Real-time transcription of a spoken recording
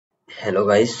Hello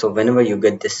guys, so whenever you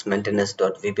get this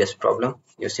maintenance.vbs problem,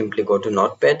 you simply go to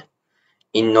Notepad.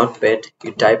 In Notepad,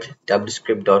 you type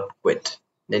Wscript.Quit.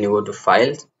 Then you go to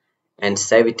Files and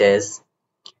save it as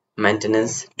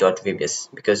maintenance.vbs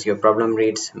because your problem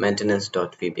reads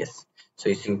maintenance.vbs. So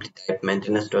you simply type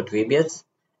maintenance.vbs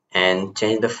and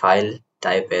change the file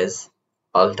type as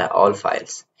all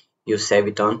files. You save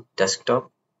it on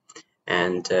desktop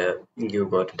and you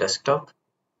go to desktop.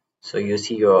 So you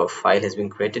see your file has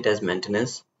been created as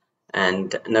maintenance,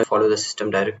 and now follow the system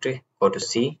directory, go to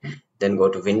C, then go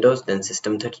to Windows, then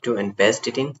system32 and paste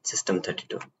it in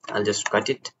system32. I'll just cut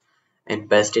it and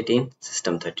paste it in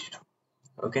system32.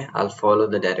 Okay, I'll follow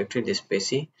the directory this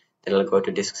PC, then I'll go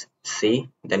to disk C,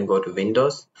 then go to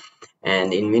Windows,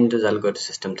 and in Windows I'll go to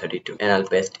system32 and I'll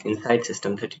paste inside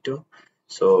system32.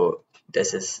 So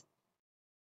this is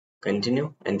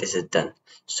continue and this is done.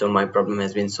 So my problem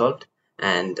has been solved,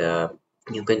 and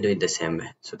you can do it the same way.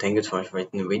 So thank you so much for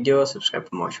watching the video. Subscribe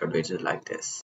for more short videos like this.